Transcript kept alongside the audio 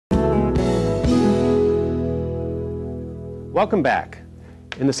Welcome back.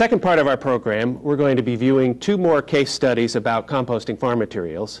 In the second part of our program, we're going to be viewing 2 more case studies about composting farm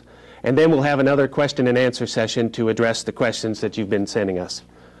materials, and then we'll have another question and answer session to address the questions that you've been sending us.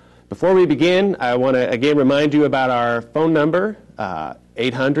 Before we begin, I want to again remind you about our phone number,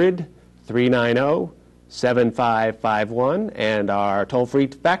 800-390-7551, and our toll-free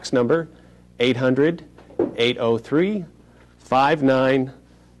fax number,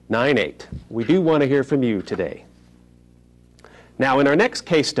 800-803-5998. We do want to hear from you today. Now, in our next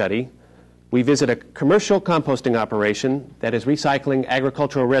case study, we visit a commercial composting operation that is recycling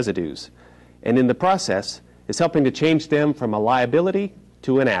agricultural residues, and in the process is helping to change them from a liability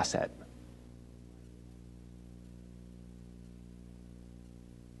to an asset.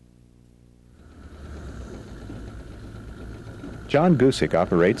 John Gusick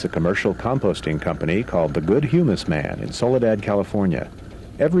operates a commercial composting company called the Good Humus Man in Soledad, California.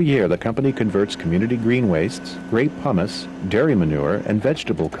 Every year, the company converts community green wastes, grape pumice, dairy manure, and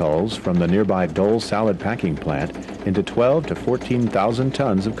vegetable culls from the nearby Dole salad packing plant into 12 to 14,000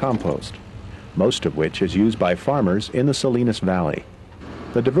 tons of compost, most of which is used by farmers in the Salinas Valley.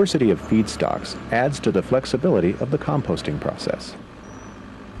 The diversity of feedstocks adds to the flexibility of the composting process.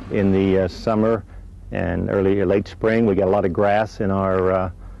 In the summer and late spring, we get a lot of grass in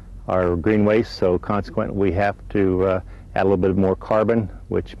our green waste, so consequently we have to add a little bit more carbon,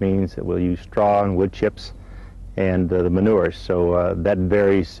 which means that we'll use straw and wood chips and the manures. So that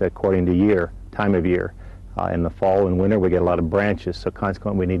varies according to time of year. In the fall and winter, we get a lot of branches, so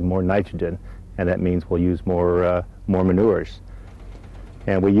consequently we need more nitrogen, and that means we'll use more manures.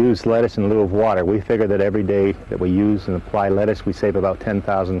 And we use lettuce in lieu of water. We figure that every day that we use and apply lettuce, we save about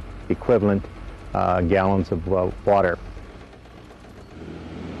 10,000 equivalent gallons of water.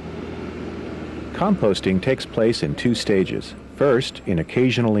 Composting takes place in 2 stages. First, in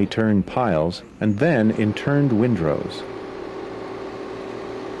occasionally turned piles, and then in turned windrows.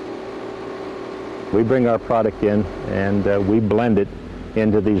 We bring our product in and we blend it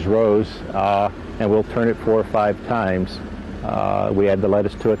into these rows, and we'll turn it 4 or 5 times. We add the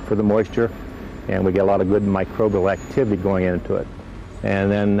lettuce to it for the moisture, and we get a lot of good microbial activity going into it. And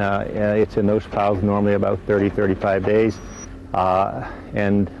then it's in those piles normally about 30-35 days,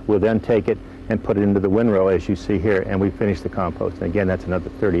 and we'll then take it and put it into the windrow as you see here, and we finish the compost. And again, that's another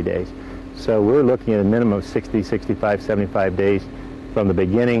 30 days. So we're looking at a minimum of 60, 65, 75 days from the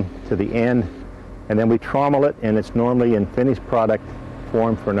beginning to the end, and then we trommel it, and it's normally in finished product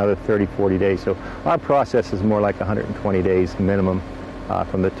form for another 30, 40 days. So our process is more like 120 days minimum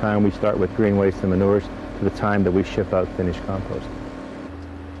from the time we start with green waste and manures to the time that we ship out finished compost.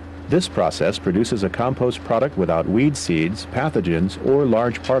 This process produces a compost product without weed seeds, pathogens, or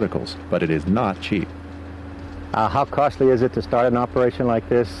large particles, but it is not cheap. How costly is it to start an operation like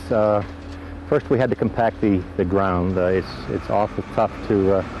this? First, we had to compact the ground. It's awful tough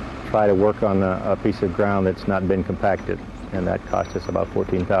to try to work on a piece of ground that's not been compacted, and that cost us about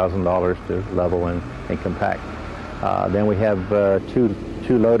 $14,000 to level and compact. Then we have two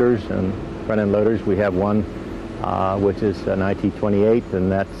loaders and front-end loaders. We have one which is an IT-28,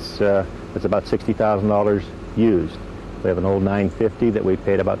 and that's about $60,000 used. We have an old 950 that we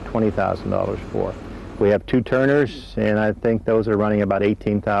paid about $20,000 for. We have 2 turners, and I think those are running about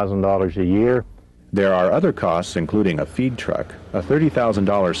 $18,000 a year. There are other costs, including a feed truck, a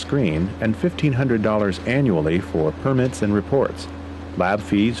 $30,000 screen, and $1,500 annually for permits and reports. Lab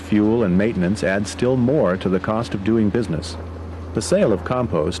fees, fuel, and maintenance add still more to the cost of doing business. The sale of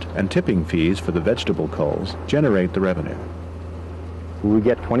compost and tipping fees for the vegetable culls generate the revenue. We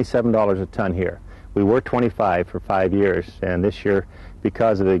get $27 a ton here. We were $25 for 5 years, and this year,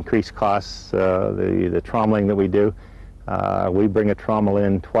 because of the increased costs, the trommeling that we do, we bring a trommel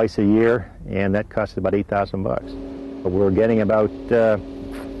in twice a year, and that costs about $8,000. But we're getting about $8,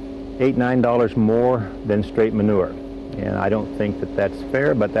 $9 more than straight manure, and I don't think that that's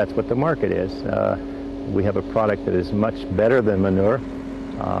fair, but that's what the market is. We have a product that is much better than manure.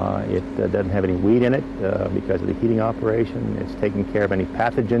 It doesn't have any weed in it because of the heating operation. It's taking care of any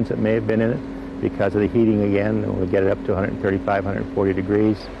pathogens that may have been in it because of the heating again. And we get it up to 135, 140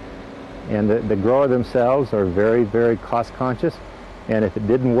 degrees. And the grower themselves are very, very cost conscious. And if it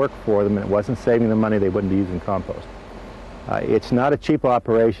didn't work for them and it wasn't saving them money, they wouldn't be using compost. It's not a cheap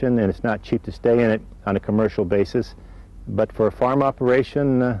operation, and it's not cheap to stay in it on a commercial basis. But for a farm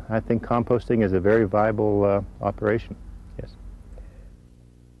operation, I think composting is a very viable operation. Yes.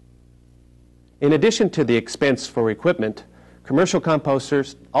 In addition to the expense for equipment, commercial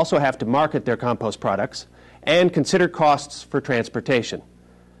composters also have to market their compost products and consider costs for transportation.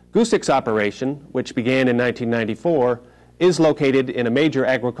 Gusick's operation, which began in 1994, is located in a major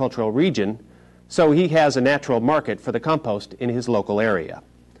agricultural region, so he has a natural market for the compost in his local area.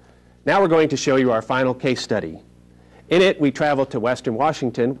 Now we're going to show you our final case study. In it, we travel to Western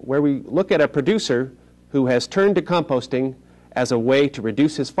Washington, where we look at a producer who has turned to composting as a way to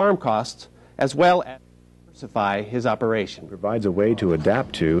reduce his farm costs, as well as diversify his operation. Provides a way to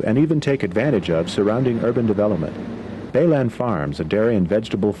adapt to and even take advantage of surrounding urban development. Bayland Farms, a dairy and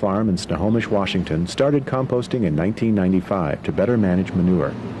vegetable farm in Snohomish, Washington, started composting in 1995 to better manage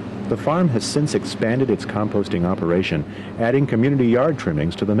manure. The farm has since expanded its composting operation, adding community yard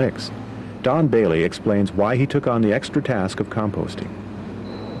trimmings to the mix. Don Bailey explains why he took on the extra task of composting.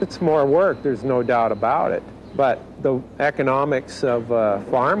 It's more work, there's no doubt about it. But the economics of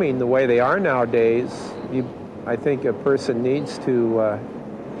farming, the way they are nowadays, I think a person needs to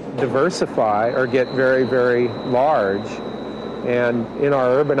diversify or get very, very large. And in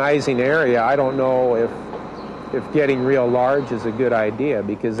our urbanizing area, I don't know if getting real large is a good idea,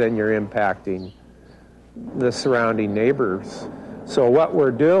 because then you're impacting the surrounding neighbors. So what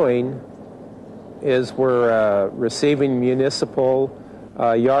we're doing is we're receiving municipal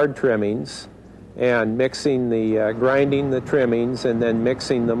yard trimmings and mixing grinding the trimmings and then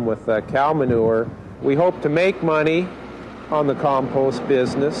mixing them with cow manure. We hope to make money on the compost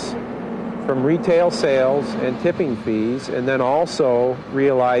business from retail sales and tipping fees, and then also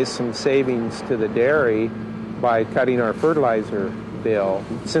realize some savings to the dairy by cutting our fertilizer bill.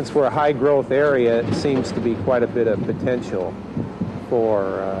 Since we're a high growth area, it seems to be quite a bit of potential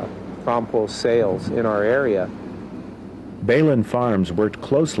for compost sales in our area. Bayland Farms worked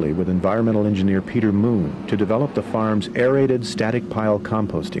closely with environmental engineer Peter Moon to develop the farm's aerated static pile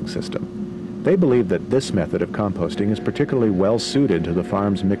composting system. They believe that this method of composting is particularly well suited to the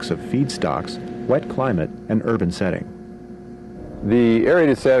farm's mix of feedstocks, wet climate, and urban setting. The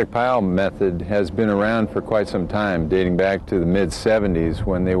aerated static pile method has been around for quite some time, dating back to the mid-70s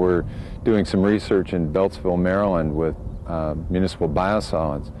when they were doing some research in Beltsville, Maryland with municipal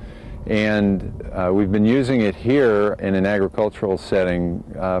biosolids. And we've been using it here in an agricultural setting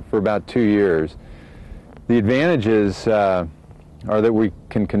for about 2 years. The advantages are that we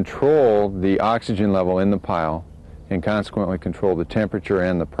can control the oxygen level in the pile and consequently control the temperature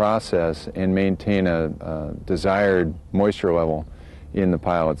and the process and maintain a desired moisture level in the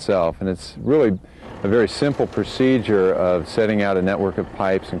pile itself. And it's really a very simple procedure of setting out a network of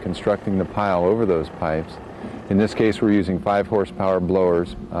pipes and constructing the pile over those pipes. In this case, we're using 5 horsepower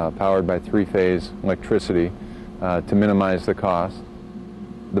blowers powered by 3-phase electricity to minimize the cost.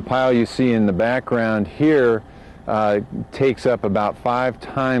 The pile you see in the background here takes up about 5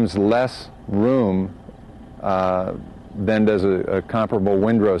 times less room than does a comparable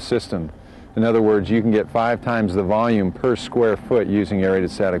windrow system. In other words, you can get 5 times the volume per square foot using aerated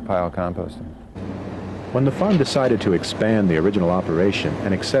static pile composting. When the farm decided to expand the original operation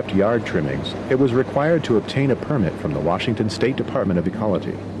and accept yard trimmings, it was required to obtain a permit from the Washington State Department of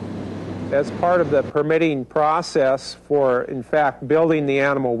Ecology. As part of the permitting process for, in fact, building the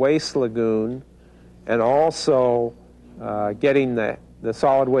animal waste lagoon and also getting the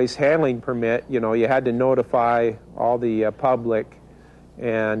solid waste handling permit, you had to notify all the public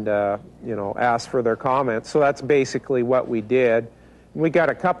and, ask for their comments. So that's basically what we did. We got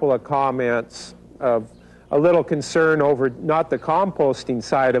a couple of comments of a little concern over not the composting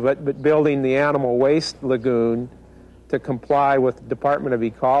side of it, but building the animal waste lagoon to comply with the Department of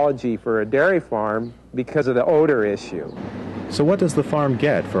Ecology for a dairy farm because of the odor issue. So what does the farm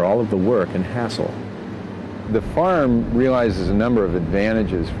get for all of the work and hassle? The farm realizes a number of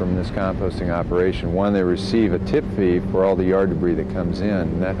advantages from this composting operation. One, they receive a tip fee for all the yard debris that comes in,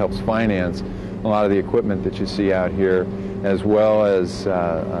 and that helps finance a lot of the equipment that you see out here, as well as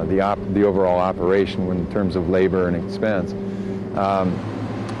the overall operation in terms of labor and expense.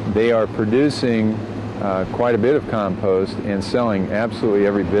 They are producing quite a bit of compost and selling absolutely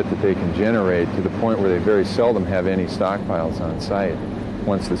every bit that they can generate, to the point where they very seldom have any stockpiles on site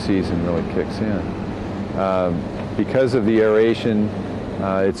once the season really kicks in. Because of the aeration,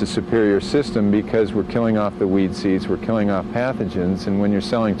 it's a superior system because we're killing off the weed seeds, we're killing off pathogens, and when you're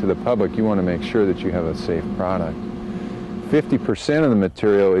selling to the public, you want to make sure that you have a safe product. 50% of the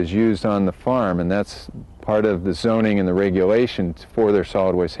material is used on the farm, and that's part of the zoning and the regulation for their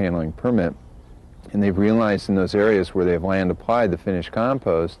solid waste handling permit. And they've realized in those areas where they have land applied to finished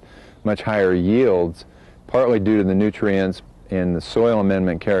compost, much higher yields, partly due to the nutrients and the soil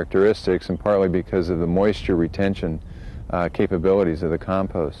amendment characteristics, and partly because of the moisture retention capabilities of the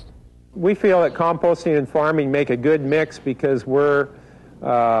compost. We feel that composting and farming make a good mix because we're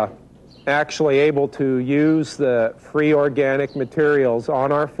actually able to use the free organic materials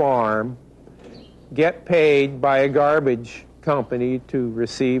on our farm, get paid by a garbage company to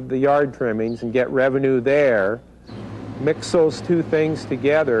receive the yard trimmings and get revenue there, mix those two things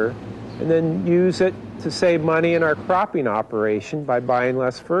together, and then use it to save money in our cropping operation by buying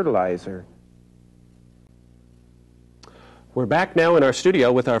less fertilizer. We're back now in our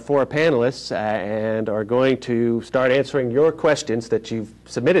studio with our four panelists and are going to start answering your questions that you've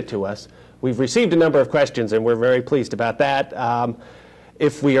submitted to us. We've received a number of questions, and we're very pleased about that.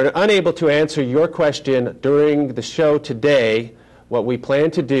 If we are unable to answer your question during the show today, what we plan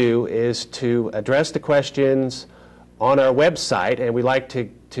to do is to address the questions on our website, and we'd like to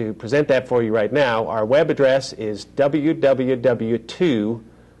present that for you right now. Our web address is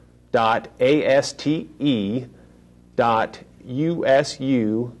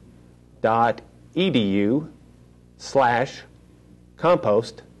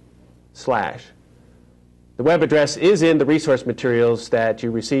The web address is in the resource materials that you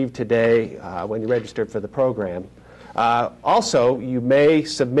received today when you registered for the program. Also, you may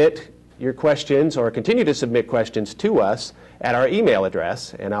submit your questions or continue to submit questions to us at our email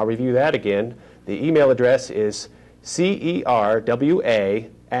address, and I'll review that again. The email address is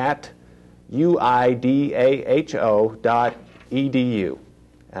cerwa@uidaho.edu.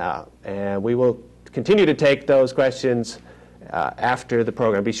 And we will continue to take those questions after the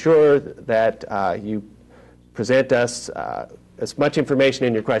program. Be sure that you present us as much information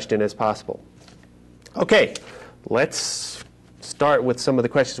in your question as possible. Okay, let's start with some of the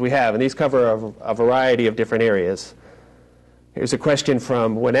questions we have, and these cover a variety of different areas. Here's a question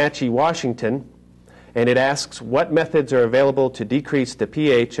from Wenatchee, Washington, and it asks, what methods are available to decrease the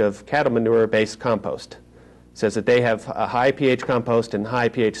pH of cattle manure-based compost? It says that they have a high pH compost and high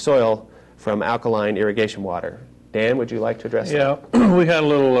pH soil from alkaline irrigation water. Dan, would you like to address that? Yeah, we had a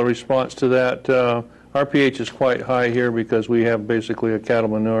little response to that. Our pH is quite high here because we have basically a cattle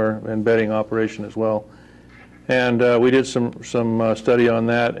manure and bedding operation as well. And we did some study on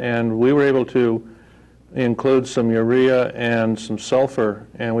that, and we were able to include some urea and some sulfur,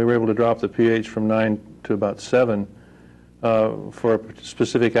 and we were able to drop the pH from 9 to about 7 for a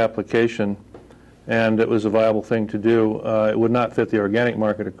specific application, and it was a viable thing to do. It would not fit the organic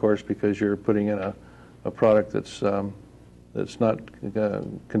market, of course, because you're putting in a product that's not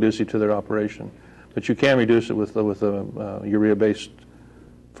conducive to their operation. But you can reduce it with a urea-based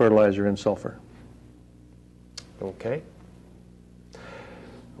fertilizer and sulfur. Okay.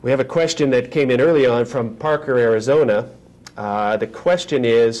 We have a question that came in early on from Parker, Arizona. The question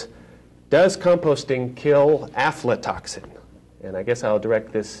is, does composting kill aflatoxin? And I guess I'll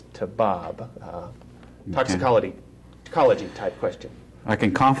direct this to Bob. Toxicology type question. I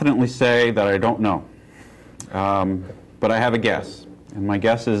can confidently say that I don't know. But I have a guess. And my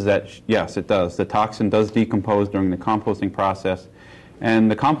guess is that, yes, it does. The toxin does decompose during the composting process. And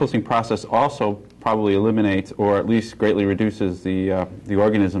the composting process also probably eliminates or at least greatly reduces the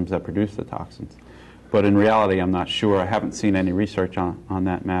organisms that produce the toxins. But in reality, I'm not sure. I haven't seen any research on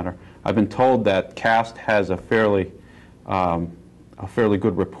that matter. I've been told that CAST has a fairly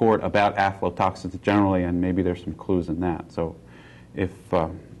good report about aflatoxins generally, and maybe there's some clues in that. So if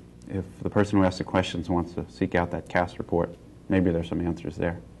the person who asked the questions wants to seek out that CAST report, maybe there's some answers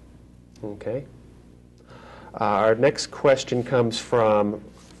there. Okay. Our next question comes from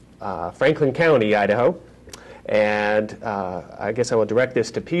Franklin County, Idaho. And I guess I will direct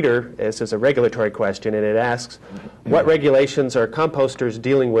this to Peter. This is a regulatory question, and it asks, what regulations are composters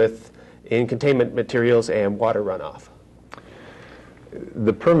dealing with in containment materials and water runoff?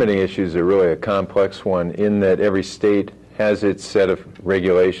 The permitting issues are really a complex one in that every state has its set of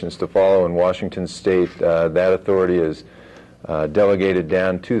regulations to follow. In Washington State, that authority is delegated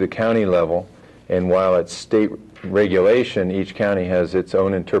down to the county level, and while it's state regulation, each county has its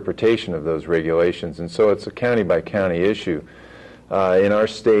own interpretation of those regulations, and so it's a county-by-county issue. In our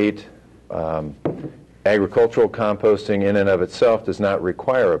state, agricultural composting in and of itself does not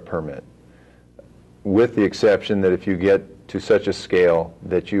require a permit, with the exception that if you get to such a scale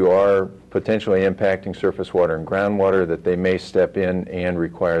that you are potentially impacting surface water and groundwater, that they may step in and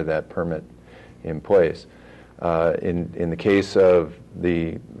require that permit in place. In the case of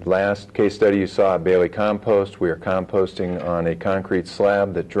the last case study you saw at Bailey Compost, we are composting on a concrete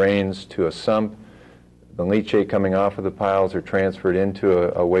slab that drains to a sump. The leachate coming off of the piles are transferred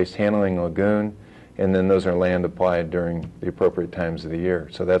into a waste handling lagoon, and then those are land applied during the appropriate times of the year.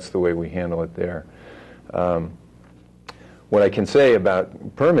 So that's the way we handle it there. What I can say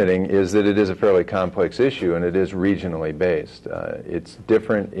about permitting is that it is a fairly complex issue, and it is regionally based. It's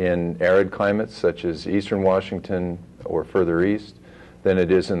different in arid climates such as eastern Washington or further east than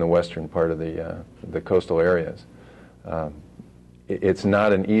it is in the western part of the coastal areas. it's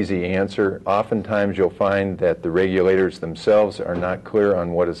not an easy answer. Oftentimes you'll find that the regulators themselves are not clear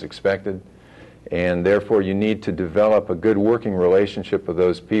on what is expected, and therefore you need to develop a good working relationship with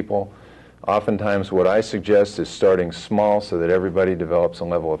those people. Oftentimes what I suggest is starting small so that everybody develops a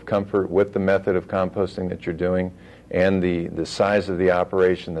level of comfort with the method of composting that you're doing and the size of the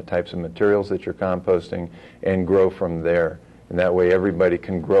operation, the types of materials that you're composting, and grow from there. And that way everybody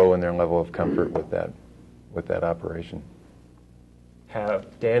can grow in their level of comfort with that operation.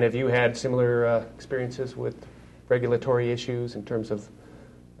 Dan, have you had similar experiences with regulatory issues in terms of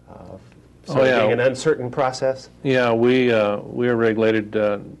being an uncertain process? Yeah, we are regulated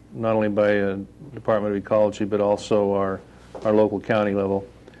not only by Department of Ecology, but also our local county level.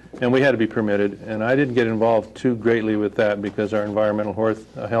 And we had to be permitted. And I didn't get involved too greatly with that because our environmental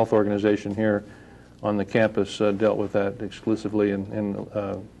health organization here on the campus dealt with that exclusively and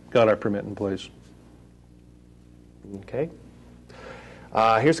got our permit in place. Okay.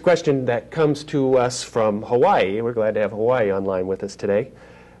 Here's a question that comes to us from Hawaii. We're glad to have Hawaii online with us today.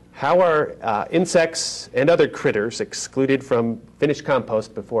 How are insects and other critters excluded from finished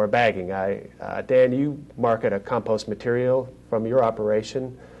compost before bagging? Dan, you market a compost material from your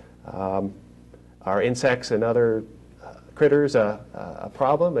operation. Are insects and other critters a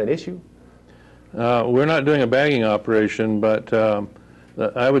problem, an issue? We're not doing a bagging operation, but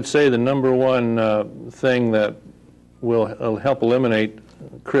I would say the number one thing that will help eliminate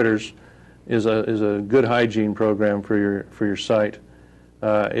critters is a good hygiene program for your site.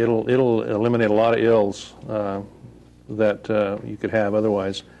 It'll eliminate a lot of ills that you could have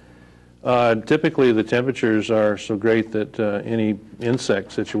otherwise. Typically, the temperatures are so great that any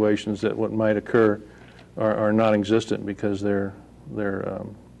insect situations that what might occur are non-existent because they're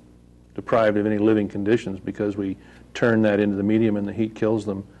deprived of any living conditions because we turn that into the medium and the heat kills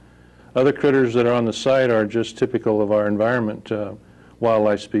them. Other critters that are on the site are just typical of our environment,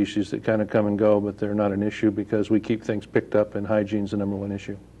 wildlife species that kind of come and go, but they're not an issue because we keep things picked up and hygiene's the number one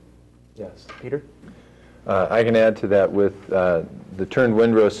issue. Yes. Peter? I can add to that with the turned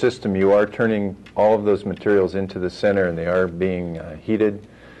windrow system. You are turning all of those materials into the center and they are being heated.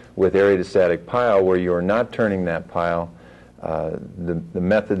 With aerostatic pile, where you are not turning that pile, the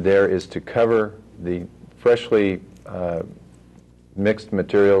method there is to cover the freshly mixed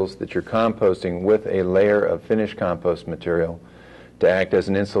materials that you're composting with a layer of finished compost material to act as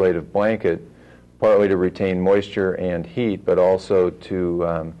an insulative blanket, partly to retain moisture and heat, but also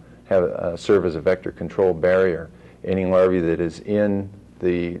to serve as a vector control barrier. Any larvae that is in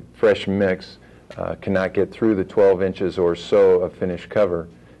the fresh mix cannot get through the 12 inches or so of finished cover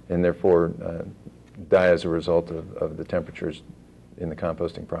and therefore die as a result of the temperatures in the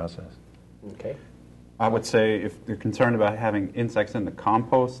composting process. Okay. I would say if you're concerned about having insects in the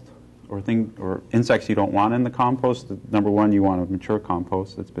compost or insects you don't want in the compost, number one, you want a mature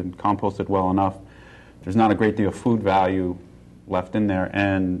compost that's been composted well enough. There's not a great deal of food value left in there,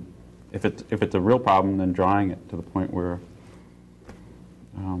 and if it's a real problem, then drying it to the point where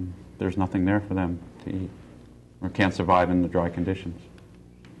there's nothing there for them to eat or can't survive in the dry conditions.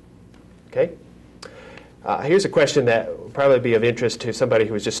 Okay. Here's a question that will probably be of interest to somebody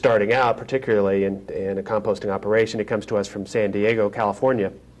who is just starting out, particularly in a composting operation. It comes to us from San Diego,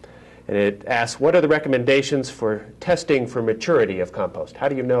 California. And it asks, what are the recommendations for testing for maturity of compost? How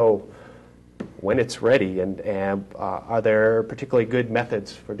do you know when it's ready? And are there particularly good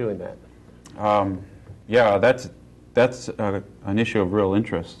methods for doing that? Yeah, that's an issue of real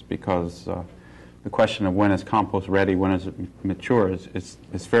interest because the question of when is compost ready, when is it mature is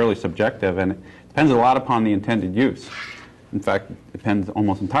fairly subjective, and it depends a lot upon the intended use. In fact, it depends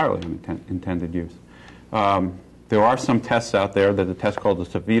almost entirely on intended use. There are some tests out there. There's a test called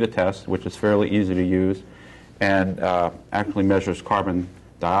the Savita test, which is fairly easy to use and actually measures carbon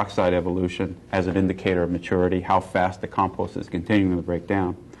dioxide evolution as an indicator of maturity, how fast the compost is continuing to break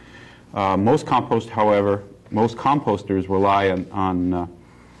down. Most composters rely on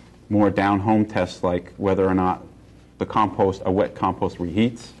more down-home tests like whether or not a wet compost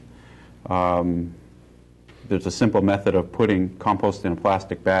reheats. There's a simple method of putting compost in a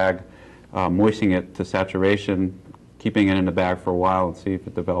plastic bag, moistening it to saturation, keeping it in the bag for a while and see if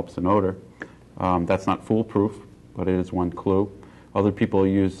it develops an odor. That's not foolproof, but it is one clue. Other people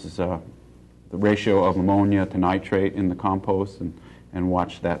use the ratio of ammonia to nitrate in the compost and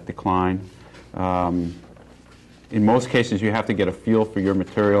watch that decline. In most cases, you have to get a feel for your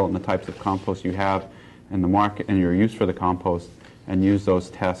material and the types of compost you have and the market and your use for the compost and use those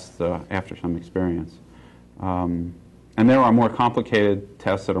tests after some experience. And there are more complicated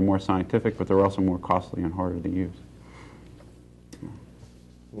tests that are more scientific, but they're also more costly and harder to use.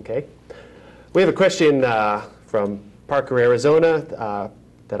 Okay. We have a question from Parker, Arizona,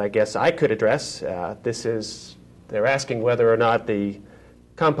 that I guess I could address. They're asking whether or not the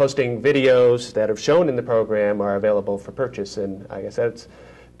composting videos that are shown in the program are available for purchase, and I guess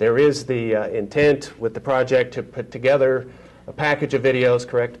there is the intent with the project to put together a package of videos,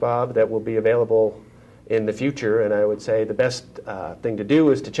 correct, Bob, that will be available in the future, and I would say the best thing to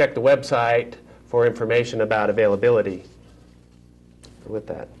do is to check the website for information about availability with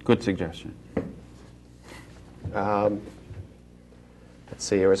that. Good suggestion. Let's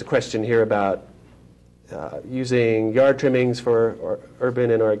see, there was a question here about using yard trimmings for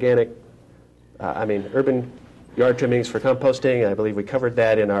urban and organic, urban yard trimmings for composting. I believe we covered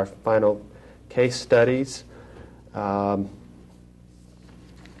that in our final case studies. There's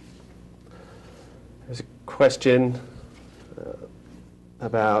a question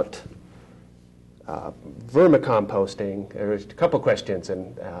about vermicomposting. There's a couple questions,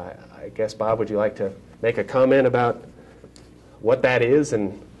 and I guess, Bob, would you like to make a comment about what that is?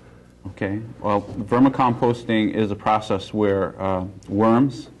 And okay. Well, vermicomposting is a process where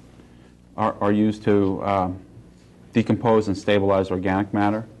worms are used to decompose and stabilize organic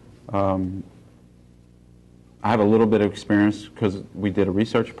matter. I have a little bit of experience because we did a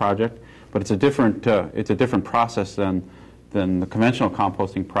research project, but it's a different process than the conventional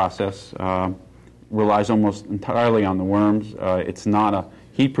composting process. Relies almost entirely on the worms. It's not a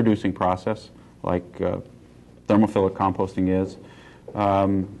heat-producing process like thermophilic composting is.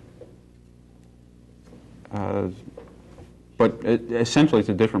 But essentially, it's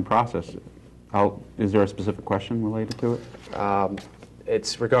a different process. Is there a specific question related to it?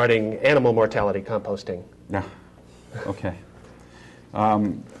 It's regarding animal mortality composting. Yeah. Okay.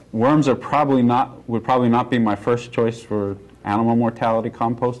 Worms would probably not be my first choice for animal mortality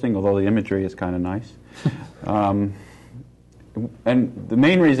composting, although the imagery is kind of nice. And the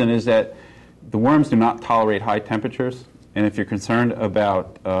main reason is that the worms do not tolerate high temperatures, and if you're concerned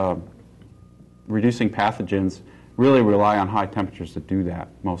about reducing pathogens, really rely on high temperatures to do that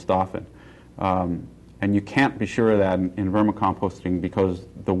most often. And you can't be sure of that in vermicomposting because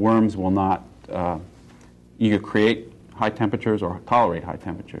the worms will not either create high temperatures or tolerate high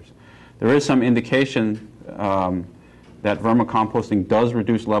temperatures. There is some indication that vermicomposting does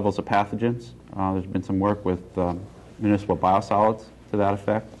reduce levels of pathogens. There's been some work with municipal biosolids to that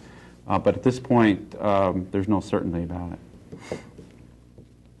effect. But at this point, there's no certainty about it.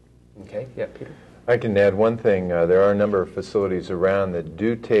 Okay, yeah, Peter? I can add one thing. There are a number of facilities around that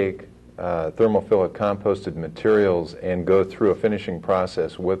do take thermophilic composted materials and go through a finishing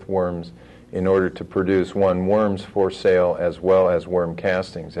process with worms in order to produce worms for sale as well as worm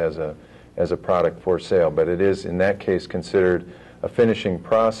castings as a product for sale. But it is, in that case, considered a finishing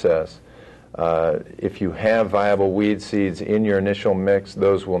process. If you have viable weed seeds in your initial mix,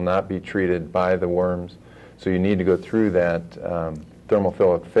 those will not be treated by the worms. So you need to go through that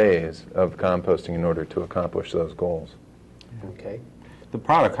thermophilic phase of composting in order to accomplish those goals. Okay. The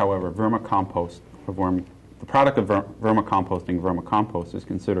product, however, vermicompost, the product of vermicomposting, vermicompost, is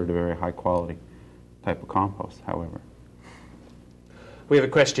considered a very high quality type of compost, however. We have a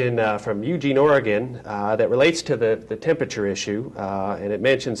question from Eugene, Oregon that relates to the temperature issue, and it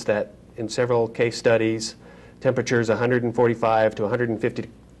mentions that in several case studies, temperatures 145 to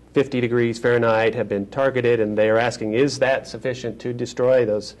 150 degrees Fahrenheit have been targeted, and they are asking, is that sufficient to destroy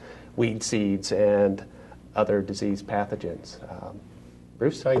those weed seeds and other disease pathogens?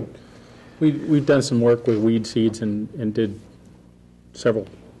 Bruce? We've done some work with weed seeds and did several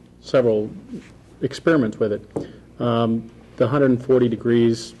experiments with it. The 140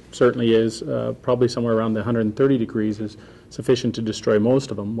 degrees certainly is, probably somewhere around the 130 degrees is sufficient to destroy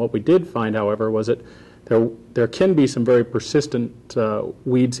most of them. What we did find, however, was that there can be some very persistent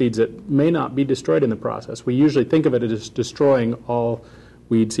weed seeds that may not be destroyed in the process. We usually think of it as destroying all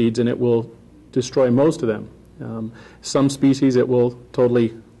weed seeds, and it will destroy most of them. Some species it will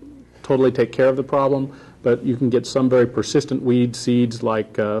totally take care of the problem, but you can get some very persistent weed seeds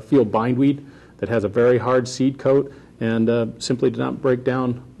like field bindweed that has a very hard seed coat and simply did not break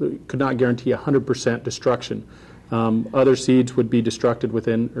down, could not guarantee 100% destruction. Other seeds would be destructed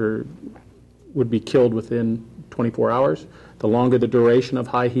within, or would be killed within 24 hours. The longer the duration of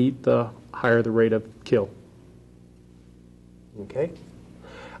high heat, the higher the rate of kill. Okay.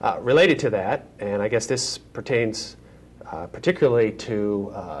 Related to that, and I guess this pertains particularly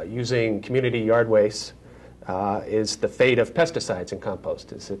to using community yard waste, is the fate of pesticides in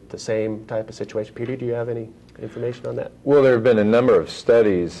compost. Is it the same type of situation? Peter, do you have any information on that? Well, there have been a number of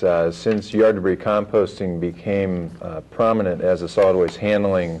studies since yard debris composting became prominent as a solid waste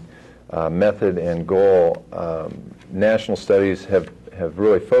handling method and goal. National studies have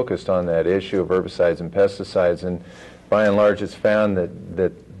really focused on that issue of herbicides and pesticides, and by and large, it's found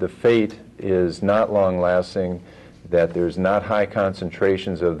that the fate is not long-lasting, that there's not high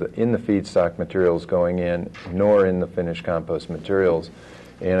concentrations in the feedstock materials going in, nor in the finished compost materials.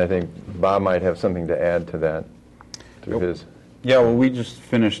 And I think Bob might have something to add to that through his. Yeah, well, we just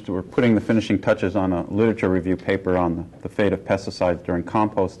finished, we're putting the finishing touches on a literature review paper on the fate of pesticides during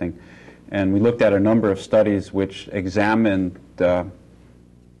composting. And we looked at a number of studies which examined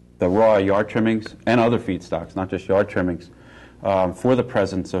the raw yard trimmings and other feedstocks, not just yard trimmings, for the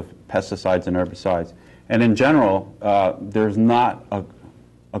presence of pesticides and herbicides. And in general, there's not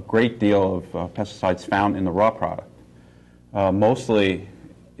a great deal of pesticides found in the raw product. Mostly,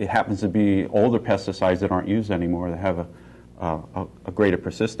 it happens to be older pesticides that aren't used anymore that have a greater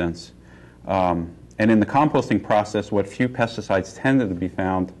persistence. And in the composting process, what few pesticides tended to be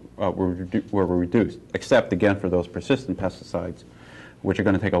found were reduced, except, again, for those persistent pesticides, which are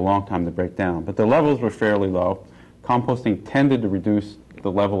going to take a long time to break down. But the levels were fairly low. Composting tended to reduce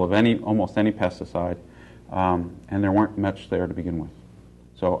the level of almost any pesticide, and there weren't much there to begin with.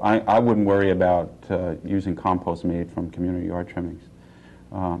 So I wouldn't worry about using compost made from community yard trimmings.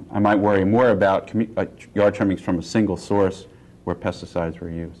 I might worry more about yard trimmings from a single source where pesticides were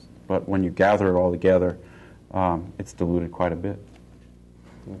used. But when you gather it all together, it's diluted quite a bit.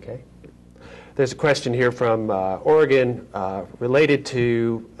 Okay. There's a question here from Oregon related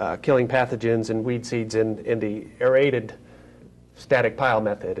to killing pathogens and weed seeds in the aerated static pile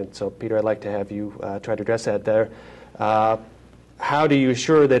method. And so, Peter, I'd like to have you try to address that there. How do you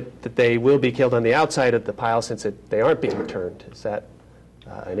assure that they will be killed on the outside of the pile since they aren't being returned? Is that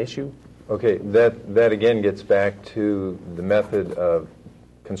an issue? Okay, that again gets back to the method of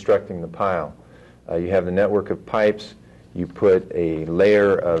constructing the pile. You have the network of pipes. You put a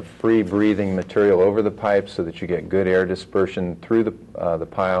layer of free-breathing material over the pipes so that you get good air dispersion through the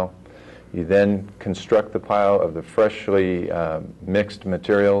pile. You then construct the pile of the freshly mixed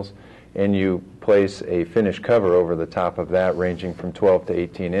materials, and you place a finished cover over the top of that, ranging from 12 to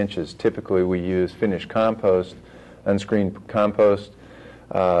 18 inches. Typically, we use finished compost, unscreened compost.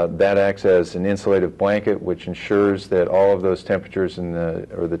 That acts as an insulative blanket, which ensures that all of those temperatures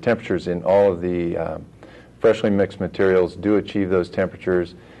the temperatures in all of the freshly mixed materials do achieve those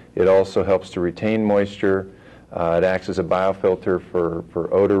temperatures. It also helps to retain moisture. It acts as a biofilter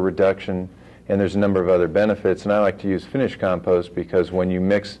for odor reduction, and there's a number of other benefits. And I like to use finished compost because when you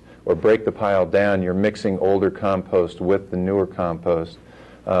mix or break the pile down, you're mixing older compost with the newer compost,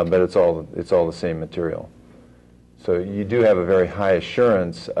 but it's all the same material. So you do have a very high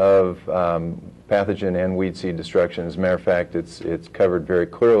assurance of pathogen and weed seed destruction. As a matter of fact, it's covered very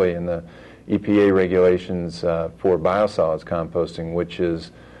clearly in the EPA regulations for biosolids composting, which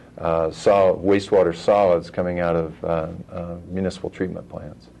is wastewater solids coming out of municipal treatment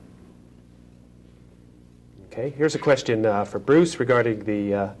plants. Okay, here's a question for Bruce regarding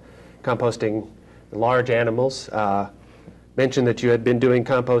the composting large animals. Mentioned that you had been doing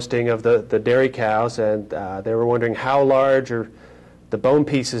composting of the dairy cows, and they were wondering how large are the bone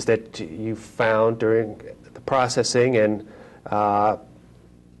pieces that you found during the processing, and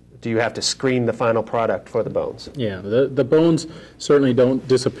do you have to screen the final product for the bones? Yeah, the bones certainly don't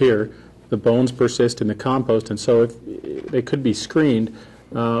disappear. The bones persist in the compost, and so if they could be screened,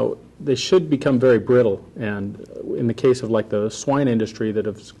 they should become very brittle. And in the case of like the swine industry that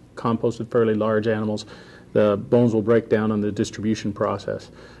have composted fairly large animals, the bones will break down on the distribution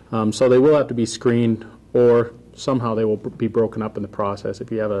process. So they will have to be screened, or somehow they will be broken up in the process.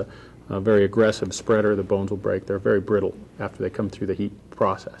 If you have a very aggressive spreader, the bones will break. They're very brittle after they come through the heat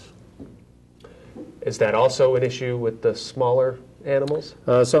process. Is that also an issue with the smaller animals?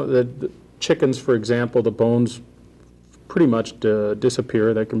 So the chickens, for example, the bones pretty much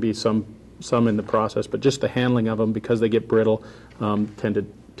disappear. There can be some in the process, but just the handling of them, because they get brittle, tend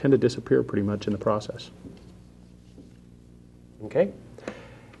to disappear pretty much in the process. Okay.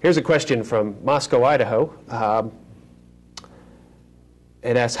 Here's a question from Moscow, Idaho.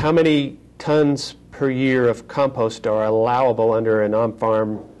 It asks, how many tons per year of compost are allowable under an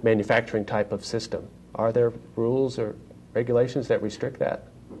on-farm manufacturing type of system? Are there rules or regulations that restrict that?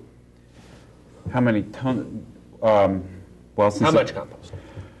 How many tons? How much compost?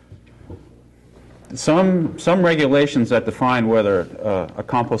 Some regulations that define whether a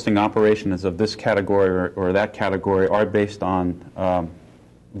composting operation is of this category or that category are based on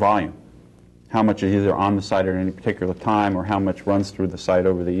volume. How much is either on the site at any particular time, or how much runs through the site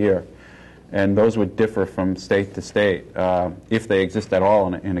over the year. And those would differ from state to state, if they exist at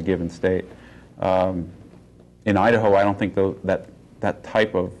all in a given state. In Idaho, I don't think that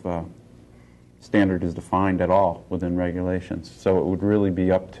type of standard is defined at all within regulations. So it would really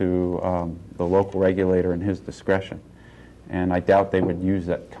be up to the local regulator and his discretion. And I doubt they would use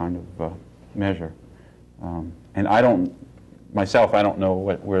that kind of measure. And myself, I don't know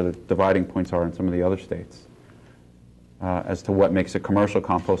where the dividing points are in some of the other states as to what makes a commercial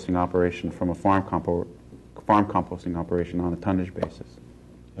composting operation from a farm composting operation on a tonnage basis.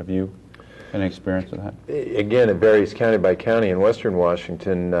 Have you any experience with that? Again, it varies county by county. In Western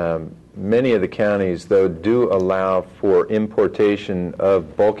Washington, many of the counties, though, do allow for importation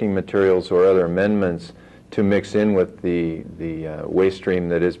of bulking materials or other amendments to mix in with the waste stream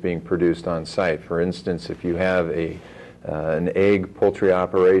that is being produced on site. For instance, if you have an egg poultry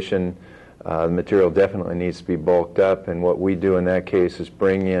operation, the material definitely needs to be bulked up, and what we do in that case is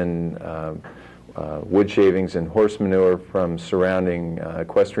bring in wood shavings and horse manure from surrounding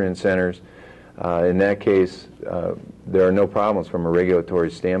equestrian centers. In that case, there are no problems from a regulatory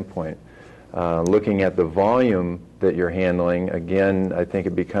standpoint. Looking at the volume that you're handling, again, I think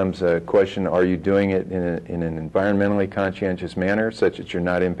it becomes a question, are you doing it in an environmentally conscientious manner, such that you're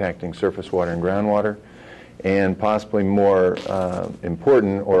not impacting surface water and groundwater? And possibly more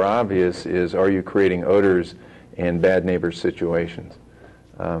important or obvious is, are you creating odors and bad neighbor situations?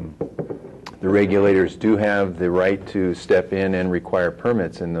 The regulators do have the right to step in and require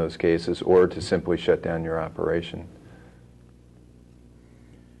permits in those cases, or to simply shut down your operation.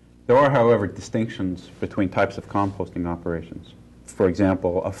 There are, however, distinctions between types of composting operations. For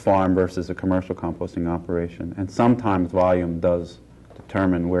example, a farm versus a commercial composting operation. And sometimes volume does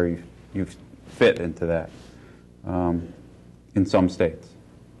determine where you fit into that in some states.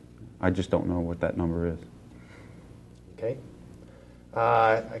 I just don't know what that number is. Okay.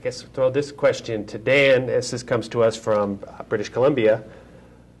 I guess I'll throw this question to Dan, as this comes to us from British Columbia.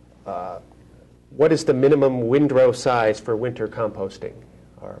 What is the minimum windrow size for winter composting?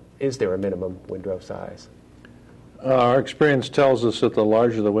 Or is there a minimum windrow size? Our experience tells us that the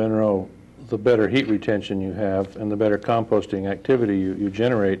larger the windrow, the better heat retention you have and the better composting activity you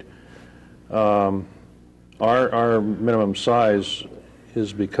generate. Our minimum size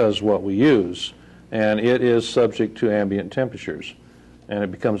is because what we use, and it is subject to ambient temperatures, and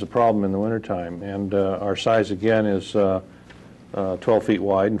it becomes a problem in the wintertime. And our size, again, is 12 feet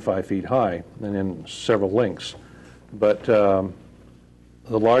wide and 5 feet high, and in several lengths. But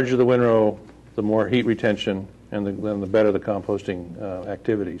the larger the windrow, the more heat retention, and then the better the composting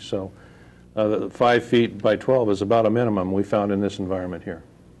activity. So 5 feet by 12 is about a minimum we found in this environment here.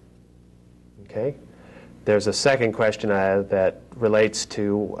 Okay. There's a second question that relates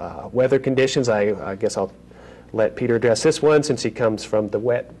to weather conditions. I guess I'll let Peter address this one since he comes from the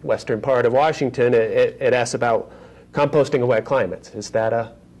wet western part of Washington. It asks about composting in wet climates. Is that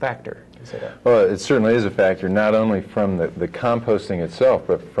a factor? Well, it certainly is a factor, not only from the composting itself,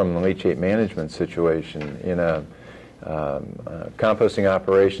 but from the leachate management situation. In a composting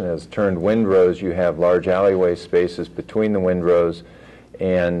operation that has turned windrows, you have large alleyway spaces between the windrows,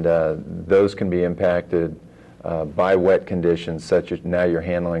 and those can be impacted by wet conditions, such as now you're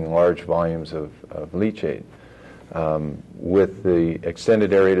handling large volumes of leachate. With the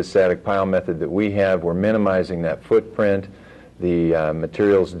extended aerated static pile method that we have, we're minimizing that footprint. The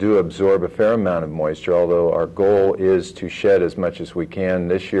materials do absorb a fair amount of moisture, although our goal is to shed as much as we can.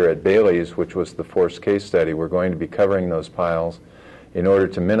 This year at Bailey's, which was the forced case study, we're going to be covering those piles in order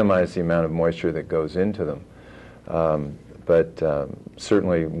to minimize the amount of moisture that goes into them. But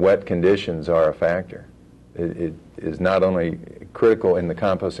certainly wet conditions are a factor. It is not only critical in the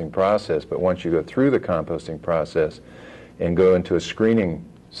composting process, but once you go through the composting process and go into a screening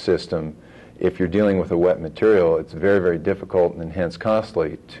system, if you're dealing with a wet material, it's very, very difficult and hence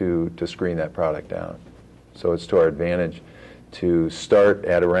costly to screen that product out. So it's to our advantage to start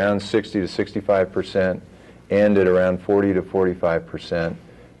at around 60 to 65%, end at around 40 to 45%,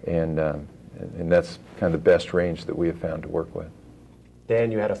 and that's kind of the best range that we have found to work with.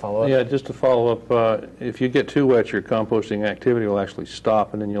 Dan, you had a follow-up? Yeah, just to follow up, if you get too wet, your composting activity will actually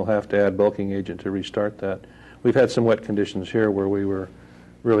stop, and then you'll have to add bulking agent to restart that. We've had some wet conditions here where we were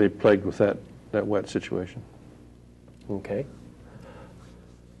really plagued with that wet situation. Okay.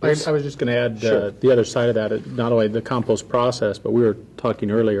 I was just going to add the other side of that, not only the compost process, but we were talking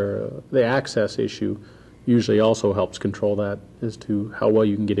earlier, the access issue usually also helps control that as to how well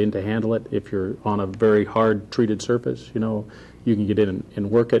you can get in to handle it. If you're on a very hard treated surface, you can get in and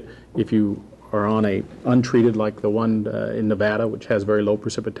work it. If you are on a untreated, like the one in Nevada, which has very low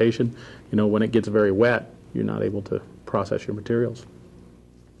precipitation, when it gets very wet, you're not able to process your materials.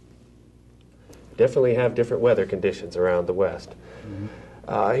 Definitely have different weather conditions around the West.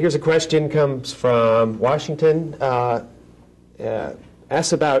 Mm-hmm. Here's a question, comes from Washington.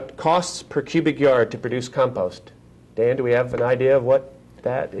 Asks about costs per cubic yard to produce compost. Dan, do we have an idea of what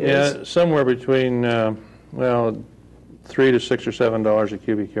that is? Yeah, somewhere between, $3 to $6 or $7 a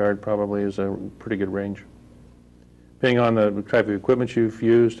cubic yard probably is a pretty good range. Depending on the type of equipment you've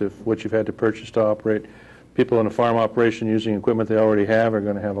used, if what you've had to purchase to operate. People in a farm operation using equipment they already have are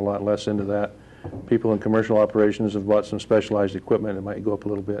going to have a lot less into that. People in commercial operations have bought some specialized equipment. It might go up a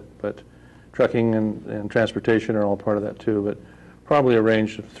little bit, but trucking and transportation are all part of that too. But probably a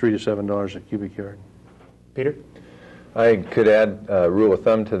range of $3 to $7 a cubic yard. Peter? I could add a rule of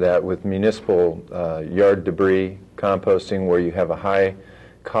thumb to that with municipal yard debris composting, where you have a high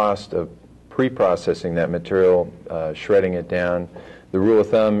cost of pre-processing that material, shredding it down. The rule of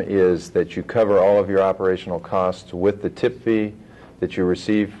thumb is that you cover all of your operational costs with the tip fee that you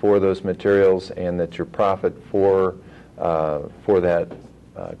receive for those materials, and that your profit for that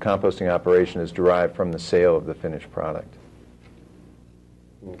composting operation is derived from the sale of the finished product.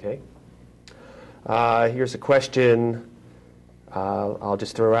 Okay. Here's a question I'll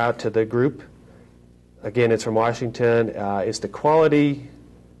just throw out to the group. Again, it's from Washington. Is the quality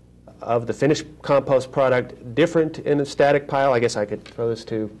of the finished compost product different in a static pile? I guess I could throw this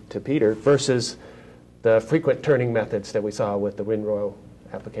to Peter, versus the frequent turning methods that we saw with the windrow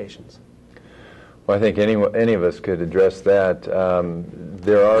applications. Well, I think any of us could address that.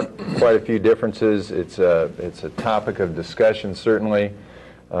 There are quite a few differences. It's a topic of discussion, certainly.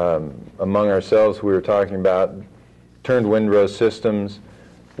 Among ourselves, we were talking about turned windrow systems,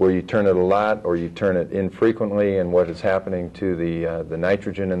 where you turn it a lot or you turn it infrequently, and what is happening to the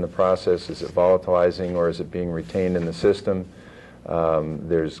nitrogen in the process. Is it volatilizing, or is it being retained in the system?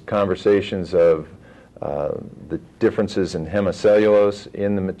 There's conversations of the differences in hemicellulose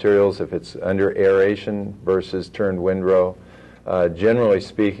in the materials, if it's under aeration versus turned windrow. Generally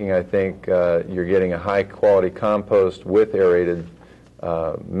speaking, I think you're getting a high quality compost with aerated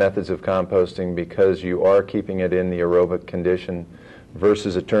methods of composting, because you are keeping it in the aerobic condition,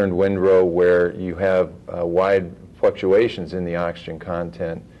 versus a turned windrow where you have wide fluctuations in the oxygen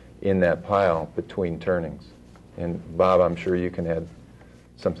content in that pile between turnings. And Bob, I'm sure you can add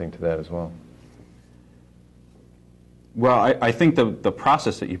something to that as well. Well, I think the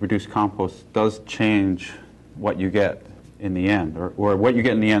process that you produce compost does change what you get in the end, or what you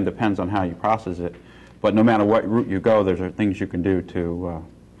get in the end depends on how you process it. But no matter what route you go, there's things you can do to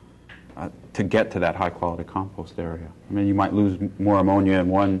get to that high-quality compost area. I mean, you might lose more ammonia in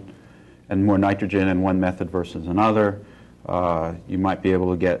one and more nitrogen in one method versus another. You might be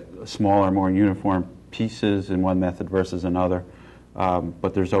able to get smaller, more uniform pieces in one method versus another.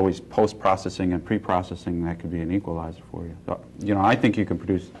 But there's always post-processing and pre-processing that could be an equalizer for you. So, I think you can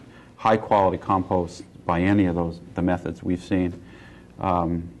produce high-quality compost by any of the methods we've seen,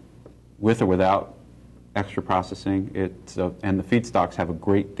 with or without extra processing. And the feedstocks have a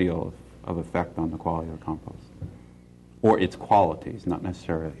great deal of effect on the quality of the compost, or its qualities, not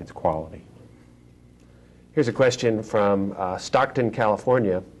necessarily its quality. Here's a question from Stockton,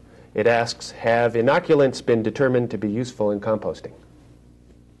 California. It asks, have inoculants been determined to be useful in composting?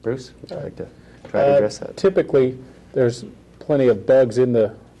 Bruce, would you like to try to address that? Typically, there's plenty of bugs in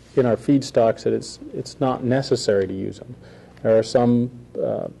our feedstocks that it's not necessary to use them. There are some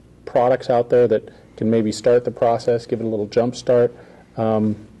products out there that can maybe start the process, give it a little jump start,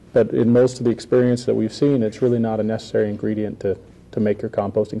 but in most of the experience that we've seen, it's really not a necessary ingredient to make your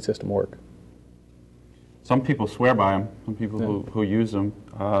composting system work. Some people swear by them. Some people who use them,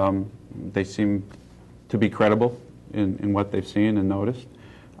 they seem to be credible in what they've seen and noticed.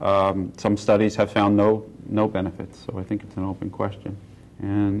 Some studies have found no benefits, so I think it's an open question.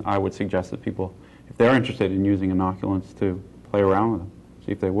 And I would suggest that people, if they're interested in using inoculants, to play around with them,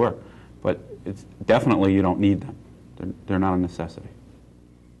 see if they work. But it's definitely you don't need them. They're not a necessity.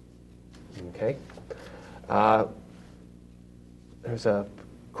 Okay. There's a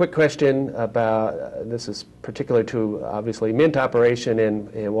quick question about, this is particular to, obviously, mint operation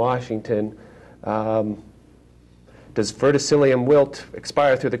in Washington. Does verticillium wilt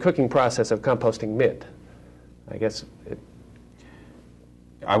expire through the cooking process of composting mint? I guess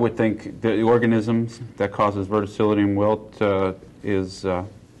I would think the organisms that causes verticillium wilt is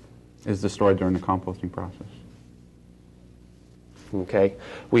destroyed during the composting process. Okay.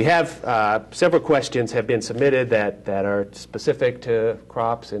 We have several questions have been submitted that are specific to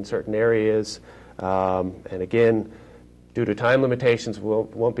crops in certain areas. And again, due to time limitations, we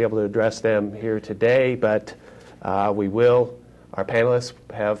won't be able to address them here today, but we will. Our panelists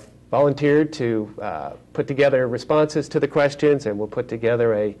have volunteered to put together responses to the questions, and we'll put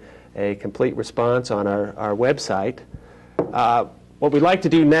together a complete response on our website. What we'd like to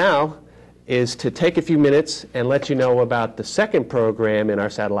do now is to take a few minutes and let you know about the second program in our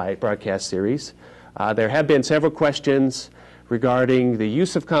satellite broadcast series. There have been several questions regarding the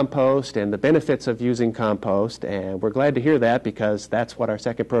use of compost and the benefits of using compost, and we're glad to hear that because that's what our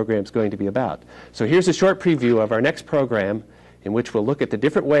second program is going to be about. So here's a short preview of our next program in which we'll look at the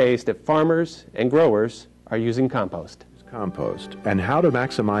different ways that farmers and growers are using compost. Compost and how to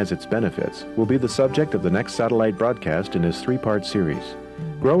maximize its benefits will be the subject of the next satellite broadcast in this three-part series.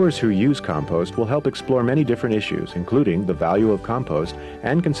 Growers who use compost will help explore many different issues, including the value of compost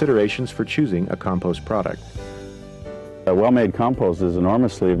and considerations for choosing a compost product. Well-made compost is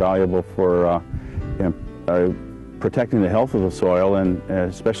enormously valuable for protecting the health of the soil and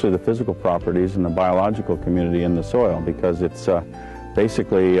especially the physical properties and the biological community in the soil, because it's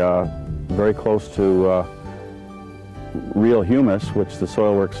basically very close to real humus, which the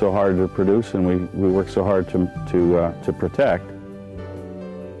soil works so hard to produce and we work so hard to protect.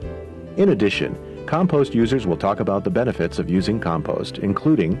 In addition, compost users will talk about the benefits of using compost,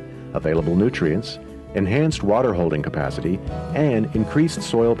 including available nutrients, enhanced water holding capacity, and increased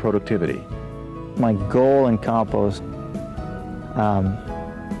soil productivity. My goal in compost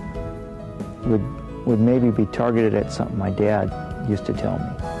would maybe be targeted at something my dad used to tell me.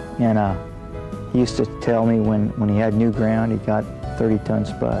 And he used to tell me when he had new ground, he got 30-ton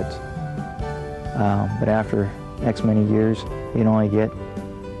spuds. But after X many years, he'd only get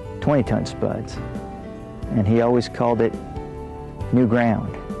 20-ton spuds. And he always called it new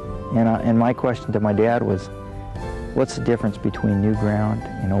ground. And my question to my dad was, what's the difference between new ground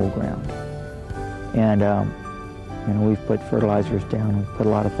and old ground? And we've put fertilizers down, we've put a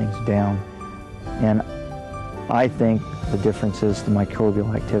lot of things down. And I think the difference is the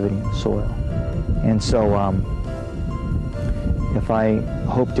microbial activity in the soil. And so if I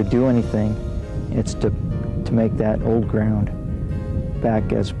hope to do anything, it's to make that old ground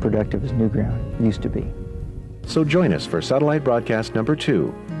back as productive as new ground used to be. So join us for satellite broadcast number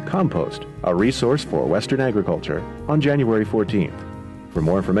 2, Compost, a resource for Western agriculture, on January 14th. For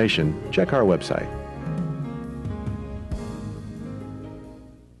more information, check our website.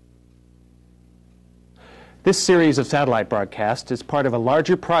 This series of satellite broadcasts is part of a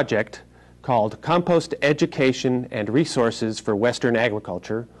larger project called Compost Education and Resources for Western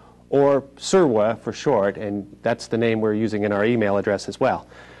Agriculture, or CERWA for short, and that's the name we're using in our email address as well.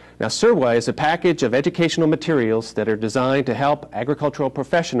 Now, CERWA is a package of educational materials that are designed to help agricultural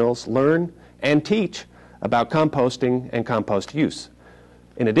professionals learn and teach about composting and compost use.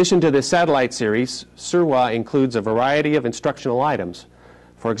 In addition to this satellite series, CERWA includes a variety of instructional items.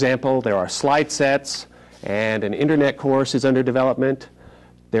 For example, there are slide sets, and an internet course is under development.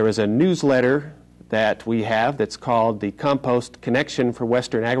 There is a newsletter that we have that's called the Compost Connection for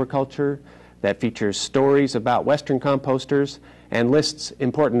Western Agriculture that features stories about Western composters and lists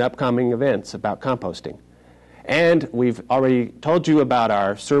important upcoming events about composting. And we've already told you about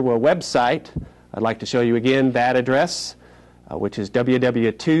our CERWA website. I'd like to show you again that address, which is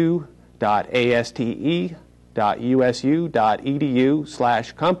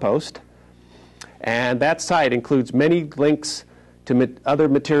www.aste.usu.edu/compost. And that site includes many links to other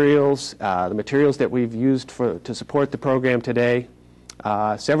materials, the materials that we've used to support the program today.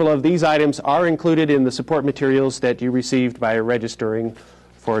 Several of these items are included in the support materials that you received by registering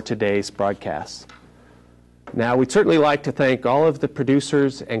for today's broadcast. Now, we'd certainly like to thank all of the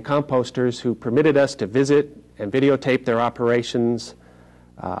producers and composters who permitted us to visit and videotape their operations.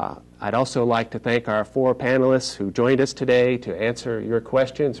 I'd also like to thank our 4 panelists who joined us today to answer your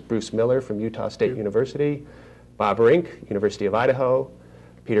questions. Bruce Miller from Utah State University, Bob Rink, University of Idaho,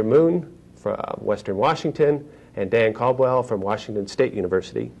 Peter Moon from Western Washington, and Dan Caldwell from Washington State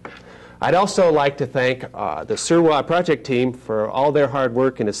University. I'd also like to thank the CERWA project team for all their hard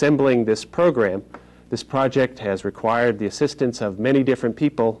work in assembling this program. This project has required the assistance of many different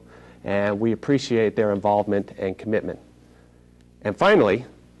people, and we appreciate their involvement and commitment. And finally,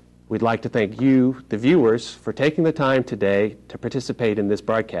 we'd like to thank you, the viewers, for taking the time today to participate in this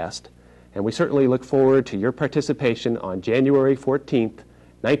broadcast. And we certainly look forward to your participation on January 14th,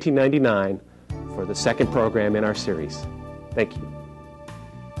 1999, for the second program in our series. Thank you.